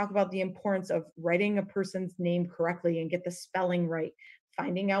 We talk about the importance of writing a person's name correctly and get the spelling right,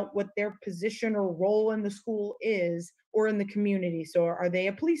 finding out what their position or role in the school is or in the community. So are they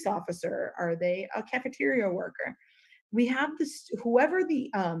a police officer? Are they a cafeteria worker? We have this, whoever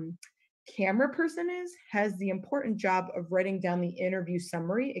the camera person has the important job of writing down the interview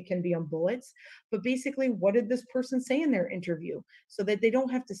summary. It can be on bullets, but basically, what did this person say in their interview? So that they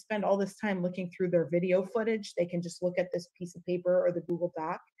don't have to spend all this time looking through their video footage. They can just look at this piece of paper or the Google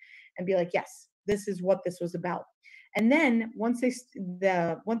Doc and be like, yes, this is what this was about. And then once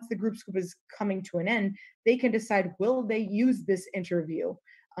the group scoop is coming to an end, they can decide, will they use this interview?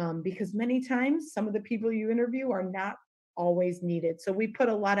 Because many times some of the people you interview are not always needed. So we put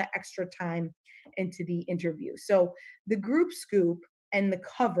a lot of extra time into the interview. So the group scoop and the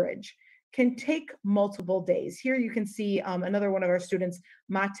coverage can take multiple days. Here you can see another one of our students,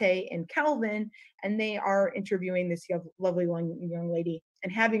 Mate and Calvin, and they are interviewing this lovely young lady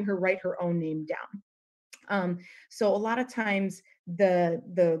and having her write her own name down. So a lot of times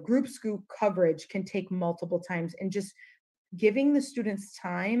the group scoop coverage can take multiple times, and just giving the students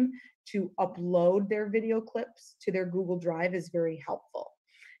time to upload their video clips to their Google Drive is very helpful.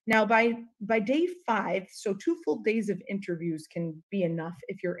 Now, by day 5, so 2 full days of interviews can be enough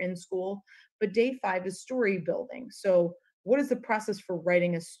if you're in school, but day 5 is story building. So what is the process for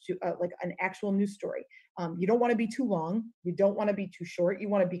writing like an actual news story? You don't want to be too long. You don't want to be too short. You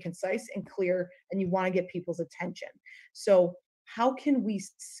want to be concise and clear, and you want to get people's attention. So how can we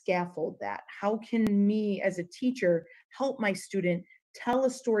scaffold that? How can me as a teacher help my student tell a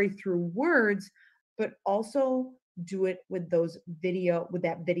story through words, but also do it with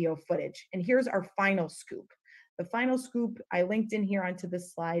that video footage? And here's our final scoop. The final scoop, I linked in here onto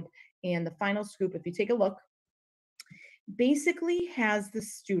this slide, and the final scoop, if you take a look, basically has the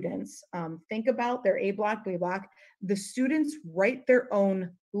students think about their A block, B block. The students write their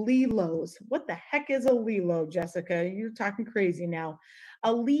own LELOs. What the heck is a LELO, Jessica? You're talking crazy now.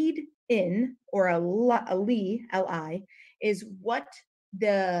 A lead in, or a LI, L-I, is what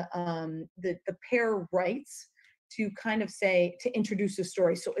the pair writes to kind of say, to introduce the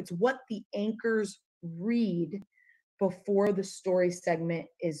story. So it's what the anchors read before the story segment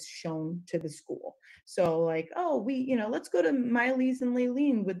is shown to the school. So like, oh, let's go to Miley's and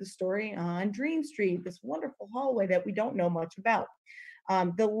Laylene with the story on Dream Street, this wonderful hallway that we don't know much about.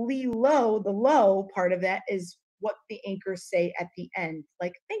 The low part of that is what the anchors say at the end.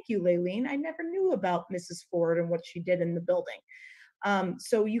 Like, thank you, Laylene. I never knew about Mrs. Ford and what she did in the building.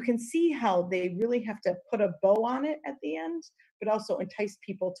 So you can see how they really have to put a bow on it at the end, but also entice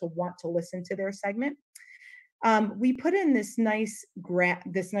people to want to listen to their segment. We put in this nice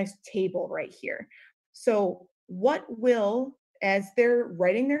table right here. So what will, as they're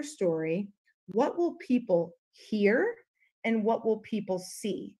writing their story, what will people hear and what will people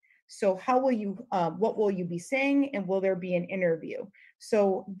see? So how will you, what will you be saying, and will there be an interview?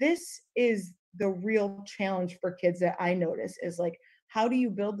 So this is the real challenge for kids that I notice, is like, how do you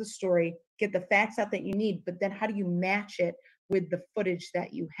build the story, get the facts out that you need, but then how do you match it with the footage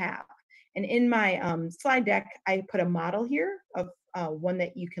that you have? And in my slide deck, I put a model here of one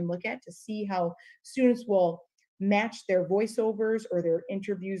that you can look at to see how students will match their voiceovers or their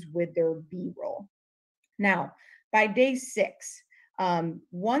interviews with their B-roll. Now, by day 6,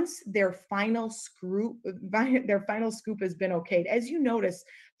 once their final scoop has been okayed, as you notice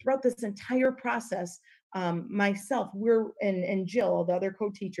throughout this entire process, myself, and Jill, the other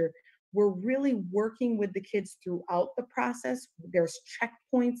co-teacher, we're really working with the kids throughout the process. There's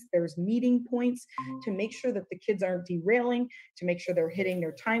checkpoints, there's meeting points to make sure that the kids aren't derailing, to make sure they're hitting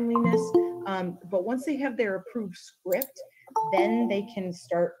their timeliness. But once they have their approved script, then they can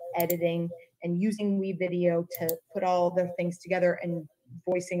start editing and using WeVideo to put all their things together and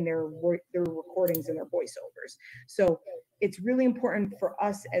voicing their recordings and their voiceovers. So it's really important for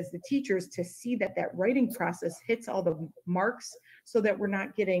us as the teachers to see that writing process hits all the marks, so that we're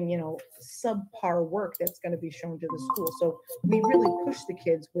not getting, subpar work that's going to be shown to the school. So we really push the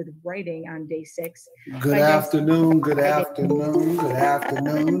kids with writing on day 6. Good afternoon, and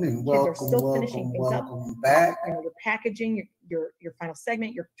welcome back. You're packaging your final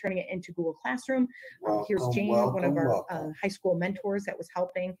segment, you're turning it into Google Classroom. Here's Jane, one of our high school mentors that was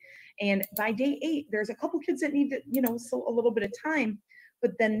helping. And by day 8, there's a couple kids that need to, so a little bit of time.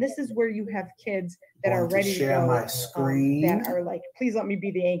 But then this is where you have kids that are ready to share my screen, that are like, please let me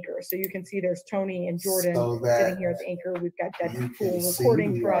be the anchor. So you can see there's Tony and Jordan sitting here at the anchor. We've got that cool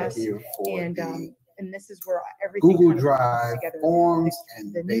recording for us. And this is where everything Google Drive forms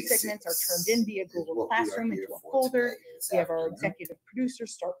and the new segments are turned in via Google Classroom into a folder. We have our executive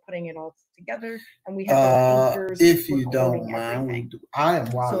producers start putting it all together, and we have our anchors. If you don't mind, I am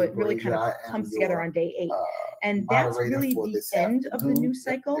Wally. So it really kind of comes together on day 8, and that's really the end of the new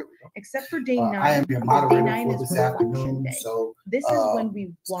cycle, except for day 9. I am your moderator for this afternoon. So this is when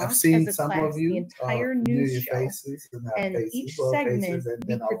we watch as a class the entire news show, and each segment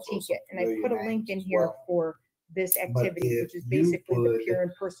we critique it. And I put a link in here for this activity, which is basically the peer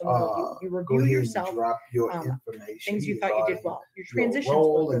and personal review. You review yourself, things you thought you did well, your transitions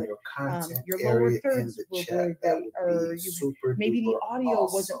were good, your lower thirds were really great, or maybe the audio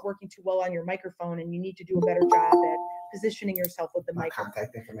wasn't working too well on your microphone and you need to do a better job at positioning yourself with the microphone.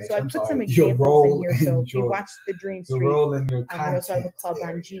 So I put some examples in here. So if you watched the Dream Street, I also have a club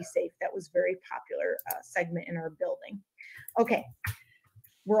on G-Safe. That was very popular segment in our building. Okay.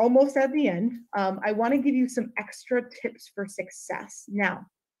 We're almost at the end. I want to give you some extra tips for success. Now,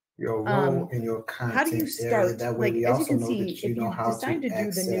 your role in your content how do you start? That way, like, as you can see, if you decide to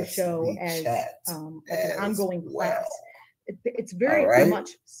do the new show as an ongoing class, it's very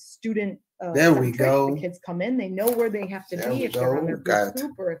much student. There we go. The kids come in, they know where they have to be if they're on their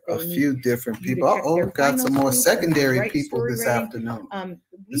group, or if they need a few different people. We've got some more secondary people this afternoon.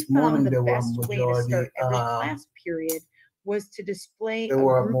 This morning, the best way to start every class period was to display there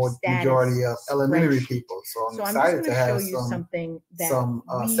were a more majority of elementary people. So I'm excited to have some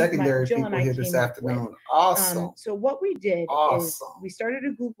secondary people here this afternoon. Awesome. So what we did is we started a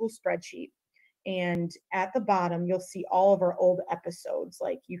Google spreadsheet, and at the bottom you'll see all of our old episodes.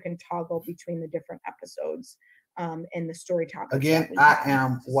 Like, you can toggle between the different episodes and the story topics. Again, I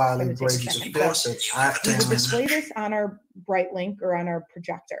am Wiley Brazier. We would display this on our Bright Link or on our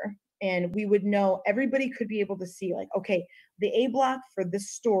projector. And we would know, everybody could be able to see, like, okay, the A block for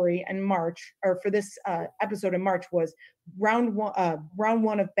this story in March, or for this episode in March, was round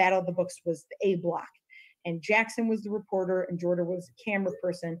one of Battle of the Books was the A block. And Jackson was the reporter and Jordan was the camera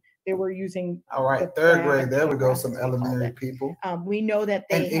person. They were using. All right, third grade. There we go. Some elementary people. We know that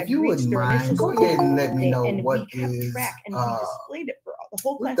they had reached their initial score. Go ahead and let me know what is. And we kept track, and we displayed it for the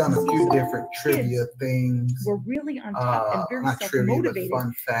whole class. We've done a few different trivia things. We're really on top and very not trivia, but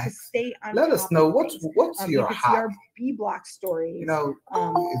fun to facts. stay on Let top us know of what's things. your You can see our hobby. B block stories. You know,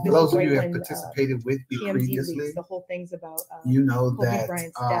 this those is of right you who have when, participated with me TMZ previously, leaks, the whole things about you know Kobe that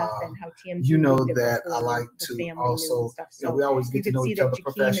Bryant's death and how TMZ you know leaked it that I before like the to family knew also, and stuff. you know, So we always you get to could know see each that other Jakeem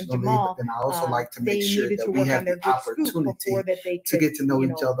and professionally, Jamal, but then I also like to make they sure needed that to we work have on their the group scoop opportunity before that they to could, get to know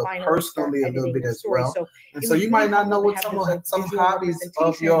each other finally start personally a little editing bit the as story. well. So And it so was you very might not know helpful what to have this, some visual hobbies of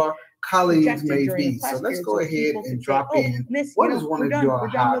representation your colleagues projected may during the be. So class let's period go so ahead people and could say, drop oh, in. Miss, What is one we're of done. your We're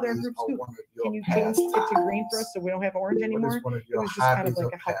done with our hobbies group or scoop. one of your Can you change it to pastimes? green for us so we don't have orange What anymore? is one of It your was just kind of hobbies like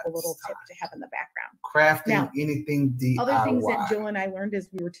or a helpful little tip pastimes? to have in the background. Crafting Now, anything other things that DIY. Jill and I learned as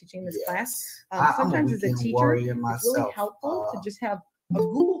we were teaching this class, I'm a sometimes as a weekend teacher, warrior it's really myself. helpful to just have a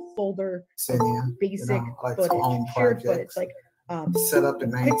Google folder of basic like to footage, own shared footage, projects, like set up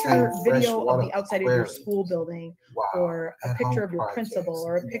and maintain picture, video of freshwater the outside of your aquariums. school building, Wow. or a picture At-home of your principal,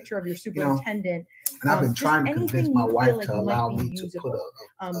 or a picture of your superintendent. And I've been trying to convince my wife to allow me to put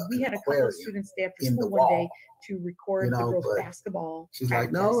we had a couple of students stay after in school the one day wall. to record the girls' but basketball she's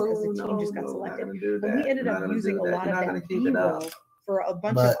practice like, no, because the team just got selected. And we ended up using a lot of that B-roll for a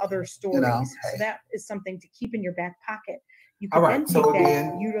bunch of other stories. So that is something to keep in your back pocket. You can then take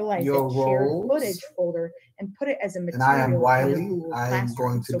that, utilize that shared footage folder, and put it as a material. And I am Wiley. in Google I am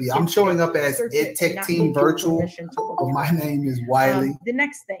going to so be. I'm showing up as EdTech Team Virtual, but my name is Wiley. The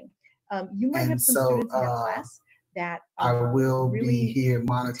next thing, you might have some students in your class that I will really be here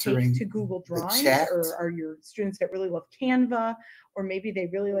monitoring to Google Drawings, chat. or are your students that really love Canva, or maybe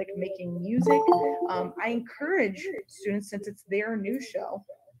they really like making music. I encourage students, since it's their new show,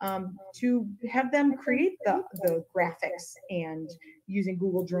 to have them create the graphics and using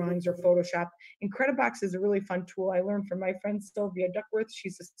Google Drawings or Photoshop. Incredibox is a really fun tool I learned from my friend Sylvia Duckworth.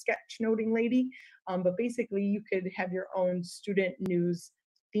 She's a sketchnoting lady, but basically you could have your own student news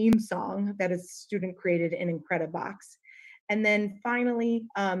theme song that is student created in Incredibox. And then finally,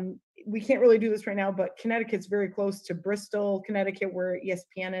 we can't really do this right now, but Connecticut's very close to Bristol, Connecticut, where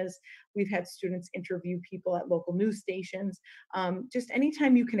ESPN is. We've had students interview people at local news stations. Just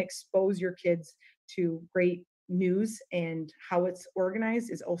anytime you can expose your kids to great news and how it's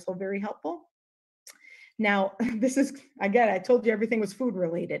organized is also very helpful. Now, this is, again, I told you everything was food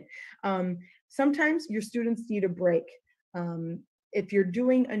related. Sometimes your students need a break. If you're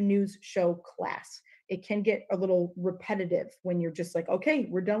doing a news show class, it can get a little repetitive when you're just like, okay,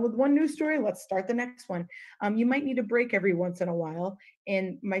 we're done with one news story, let's start the next one. You might need a break every once in a while.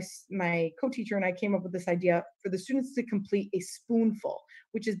 And my co-teacher and I came up with this idea for the students to complete a spoonful,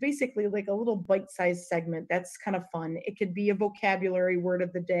 which is basically like a little bite-sized segment. That's kind of fun. It could be a vocabulary word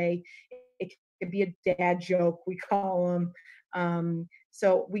of the day. It could be a dad joke, we call them.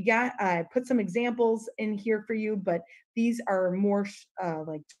 So I put some examples in here for you, but these are more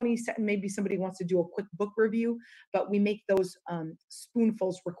like 20 seconds. Maybe somebody wants to do a quick book review, but we make those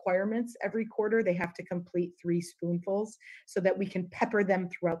spoonfuls requirements every quarter. They have to complete 3 spoonfuls so that we can pepper them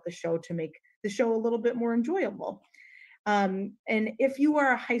throughout the show to make the show a little bit more enjoyable. And if you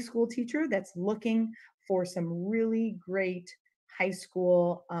are a high school teacher that's looking for some really great high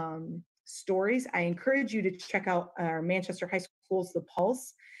school stories, I encourage you to check out our Manchester High School's The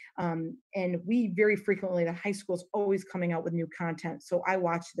Pulse. And we very frequently, the high school's always coming out with new content. So I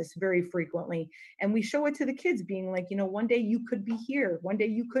watch this very frequently, and we show it to the kids being like, one day you could be here. One day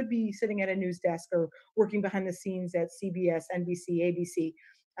you could be sitting at a news desk or working behind the scenes at CBS, NBC, ABC,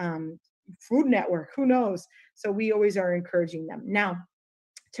 Food Network, who knows? So we always are encouraging them. Now,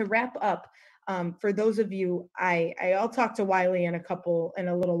 to wrap up, for those of you, I'll talk to Wiley in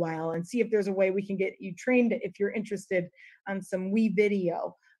a little while and see if there's a way we can get you trained if you're interested on some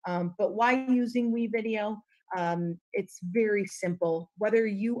WeVideo. But why using WeVideo? It's very simple. Whether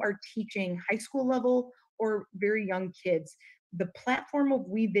you are teaching high school level or very young kids, the platform of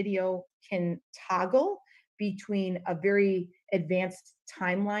WeVideo can toggle between a very advanced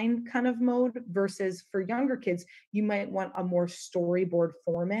timeline kind of mode versus for younger kids, you might want a more storyboard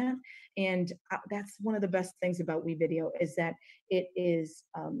format. And that's one of the best things about WeVideo is that it is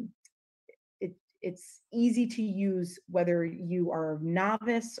it's easy to use whether you are a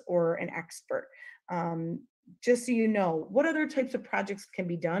novice or an expert. Just so you know, what other types of projects can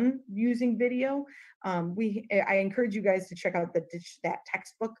be done using video? I encourage you guys to check out that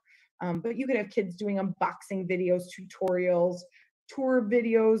textbook. But you could have kids doing unboxing videos, tutorials, tour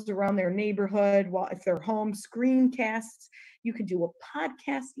videos around their neighborhood while if they're home, screencasts. You could do a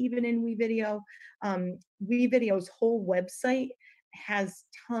podcast even in WeVideo. WeVideo's whole website has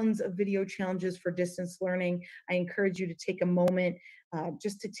tons of video challenges for distance learning. I encourage you to take a moment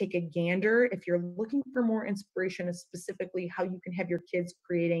just to take a gander if you're looking for more inspiration, and specifically how you can have your kids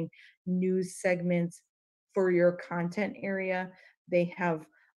creating news segments for your content area. They have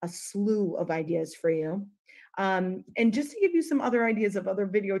a slew of ideas for you. And just to give you some other ideas of other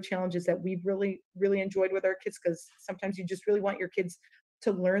video challenges that we've really, really enjoyed with our kids, because sometimes you just really want your kids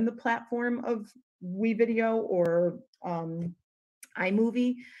to learn the platform of WeVideo or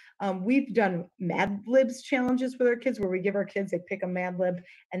iMovie. We've done Mad Libs challenges with our kids where we give our kids, they pick a Mad Lib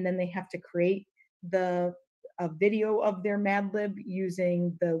and then they have to create a video of their Mad Lib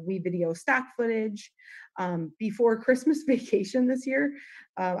using the WeVideo stock footage. Before Christmas vacation this year,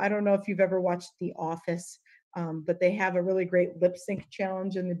 I don't know if you've ever watched The Office, but they have a really great lip sync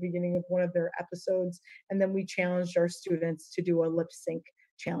challenge in the beginning of one of their episodes. And then we challenged our students to do a lip sync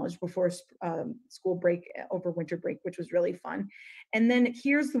challenge before school break, over winter break, which was really fun. And then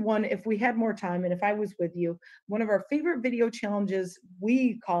here's the one, if we had more time and if I was with you, one of our favorite video challenges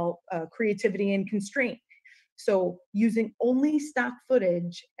we call creativity and constraint. So using only stock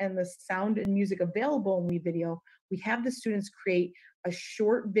footage and the sound and music available in WeVideo, we have the students create a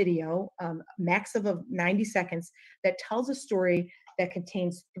short video, max of 90 seconds, that tells a story that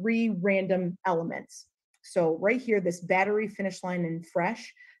contains 3 random elements. So right here, this battery, finish line, and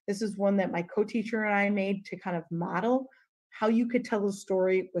fresh. This is one that my co-teacher and I made to kind of model how you could tell a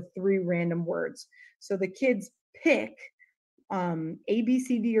story with 3 random words. So the kids pick A, B,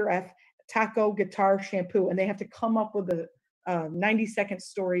 C, D, or F, taco, guitar, shampoo, and they have to come up with a 90-second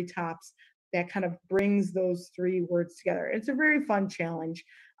story tops that kind of brings those 3 words together. It's a very fun challenge.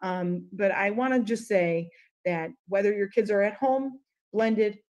 But I want to just say that whether your kids are at home,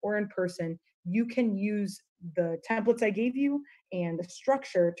 blended, or in person, you can use the templates I gave you and the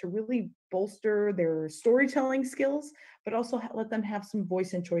structure to really bolster their storytelling skills, but also let them have some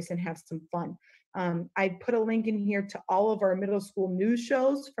voice and choice and have some fun. I put a link in here to all of our middle school news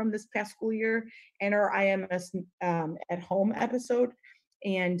shows from this past school year and our IMS at home episode.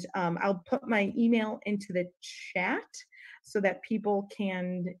 And I'll put my email into the chat so that people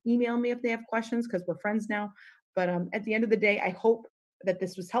can email me if they have questions, because we're friends now. But at the end of the day, I hope that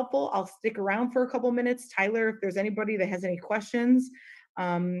this was helpful. I'll stick around for a couple minutes. Tyler, if there's anybody that has any questions,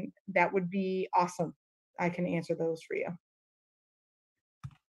 that would be awesome. I can answer those for you.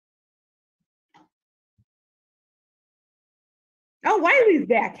 Oh, Wiley's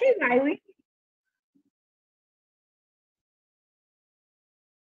back. Hey, Wiley.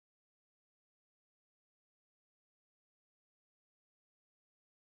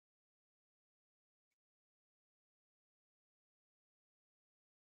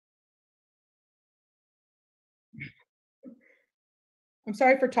 I'm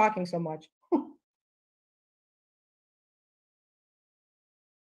sorry for talking so much.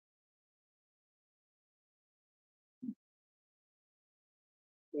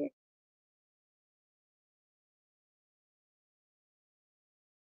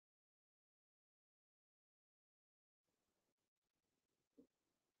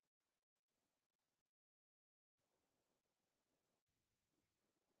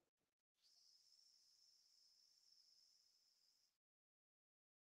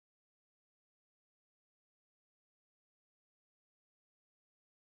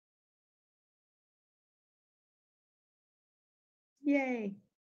 Yay.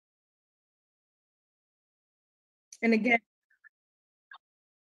 And again,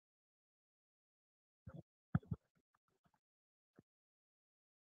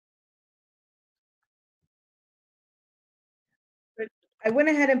 I went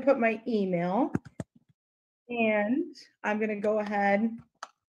ahead and put my email, and I'm going to go ahead.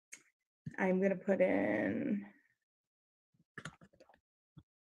 I'm going to put in.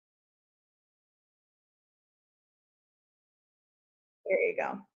 There you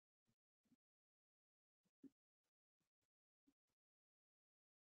go.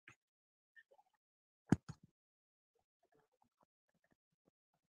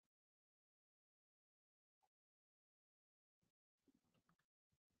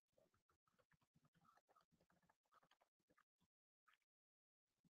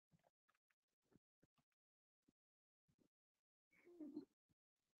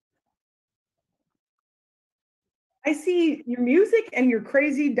 I see your music and your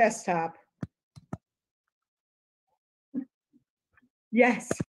crazy desktop. Yes.